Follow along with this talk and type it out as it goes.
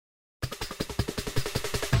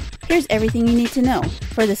Here's everything you need to know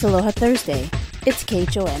for this Aloha Thursday. It's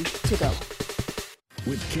KHON to go.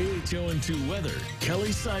 With KHON2 weather,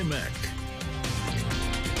 Kelly Simek.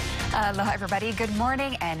 Aloha, everybody. Good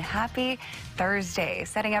morning and happy Thursday.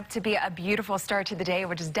 Setting up to be a beautiful start to the day,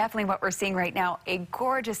 which is definitely what we're seeing right now. A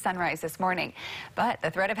gorgeous sunrise this morning. But the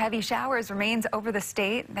threat of heavy showers remains over the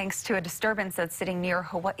state thanks to a disturbance that's sitting near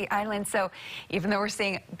Hawaii Island. So even though we're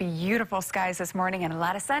seeing beautiful skies this morning and a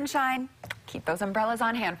lot of sunshine, keep those umbrellas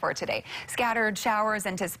on hand for today. Scattered showers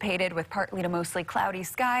anticipated with partly to mostly cloudy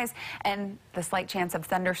skies and the slight chance of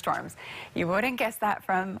thunderstorms. You wouldn't guess that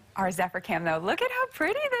from our Zephyr Cam, though. Look at how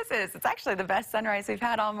pretty this is. It's actually the best sunrise we've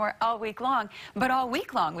had all week long. But all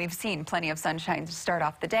week long, we've seen plenty of sunshine to start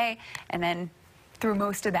off the day, and then through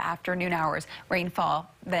most of the afternoon hours,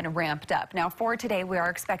 rainfall then ramped up. Now for today, we are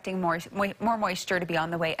expecting more moisture to be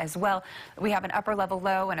on the way as well. We have an upper level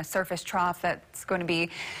low and a surface trough that's going to be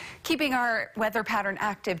keeping our weather pattern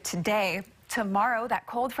active today. Tomorrow, that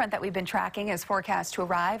cold front that we've been tracking is forecast to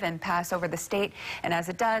arrive and pass over the state. And as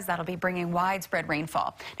it does, that'll be bringing widespread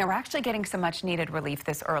rainfall. Now, we're actually getting some much needed relief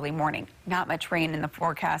this early morning. Not much rain in the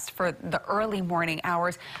forecast for the early morning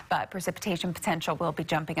hours, but precipitation potential will be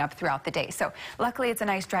jumping up throughout the day. So luckily, it's a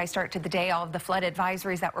nice dry start to the day. All of the flood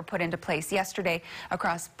advisories that were put into place yesterday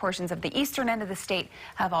across portions of the eastern end of the state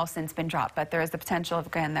have all since been dropped. But there is the potential,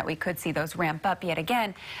 again, that we could see those ramp up yet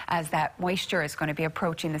again as that moisture is going to be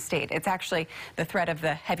approaching the state. It's actually the threat of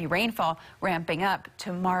the heavy rainfall ramping up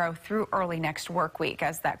tomorrow through early next work week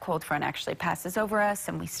as that cold front actually passes over us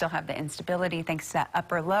and we still have the instability thanks to that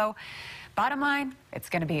upper low. Bottom line, it's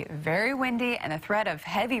going to be very windy and the threat of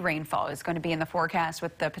heavy rainfall is going to be in the forecast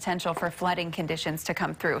with the potential for flooding conditions to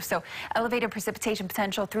come through. So elevated precipitation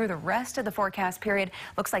potential through the rest of the forecast period.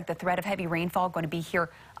 Looks like the threat of heavy rainfall going to be here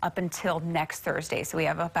up until next Thursday. So we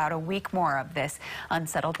have about a week more of this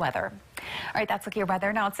unsettled weather. All right, that's looking at your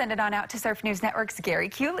weather. Now let's send it on out to Surf News Network's Gary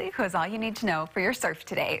Cooley, who has all you need to know for your surf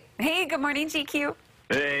today. Hey, good morning, GQ.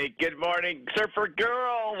 Hey, good morning, Surfer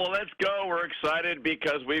Girl. Well, let's go. We're excited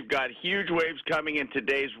because we've got huge waves coming in.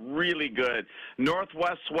 Today's really good.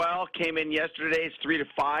 Northwest swell came in yesterday. It's 3 to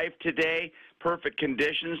 5 today. Perfect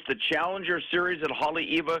conditions. The Challenger Series at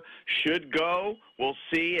Haleiwa should go. We'll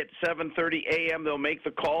see at 7:30 a.m. They'll make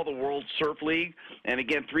the call, the World Surf League. And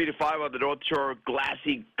again, 3 to 5 on the North Shore,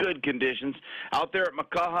 glassy, good conditions. Out there at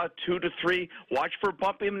Makaha, 2 to 3. Watch for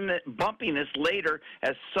bumpiness later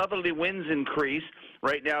as southerly winds increase.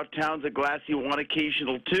 Right now, towns at glassy, 1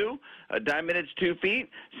 occasional 2. Diamond, it's 2 feet.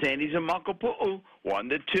 Sandy's and Makapu'u, 1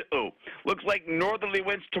 to 2. Looks like northerly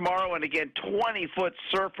winds tomorrow, and again, 20-foot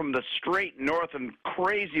surf from the straight north and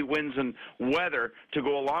crazy winds and weather to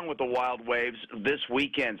go along with the wild waves this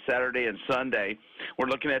weekend, Saturday and Sunday. We're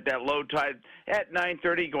looking at that low tide at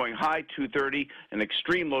 9:30, going high 2:30, an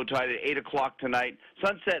extreme low tide at 8 o'clock tonight,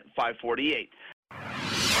 sunset 5:48.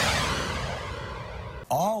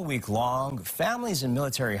 All week long, families in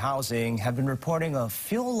military housing have been reporting a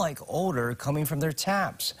fuel-like odor coming from their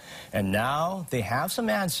taps. And now they have some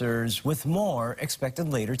answers, with more expected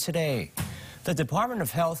later today. The Department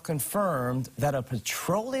of Health confirmed that a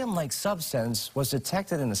petroleum-like substance was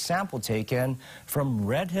detected in a sample taken from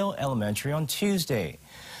Red Hill Elementary on Tuesday.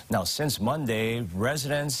 Now, since Monday,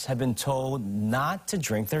 residents have been told not to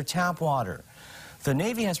drink their tap water. The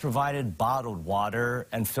Navy has provided bottled water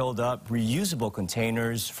and filled up reusable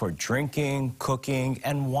containers for drinking, cooking,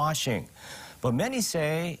 and washing. But many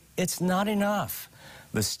say it's not enough.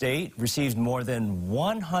 The state received more than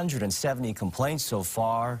 170 complaints so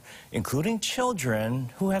far, including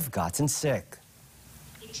children who have gotten sick.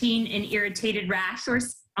 An irritated rash or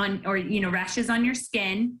rashes on your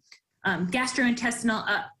skin,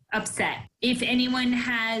 gastrointestinal upset. If anyone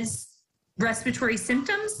has respiratory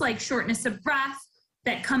symptoms like shortness of breath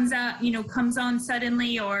that comes on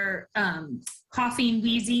suddenly, or coughing,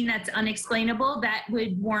 wheezing that's unexplainable, that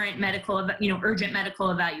would warrant urgent medical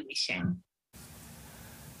evaluation.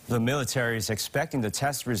 The military is expecting the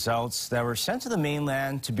test results that were sent to the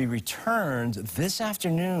mainland to be returned this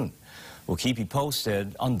afternoon. We'll keep you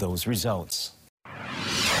posted on those results.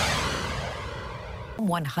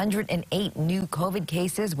 108 new COVID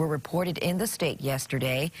cases were reported in the state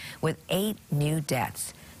yesterday, with 8 new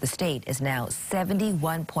deaths. The state is now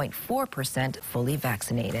 71.4% fully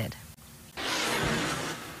vaccinated.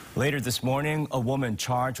 Later this morning, a woman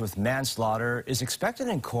charged with manslaughter is expected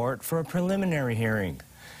in court for a preliminary hearing.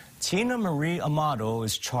 Tina Marie Amado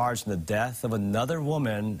is charged in the death of another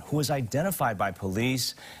woman who was identified by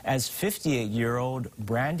police as 58-year-old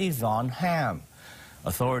Brandy Von Ham.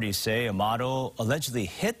 Authorities say Amado allegedly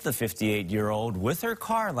hit the 58-year-old with her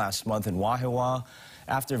car last month in Wahiawa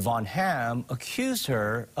after Von Ham accused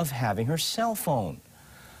her of having her cell phone.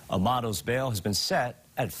 Amato's bail has been set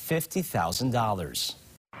at $50,000.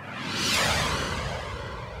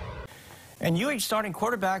 And UH starting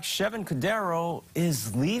quarterback Chevan Cordeiro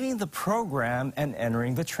is leaving the program and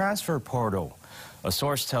entering the transfer portal. A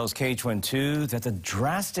source tells KHON2 that the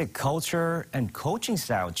drastic culture and coaching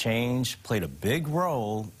style change played a big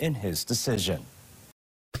role in his decision.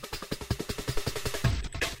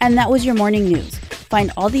 And that was your morning news.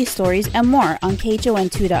 Find all these stories and more on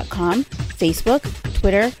KHON2.com, Facebook,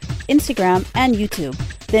 Twitter, Instagram, and YouTube.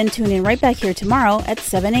 Then tune in right back here tomorrow at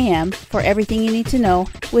 7 a.m. for everything you need to know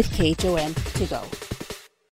with KHON to go.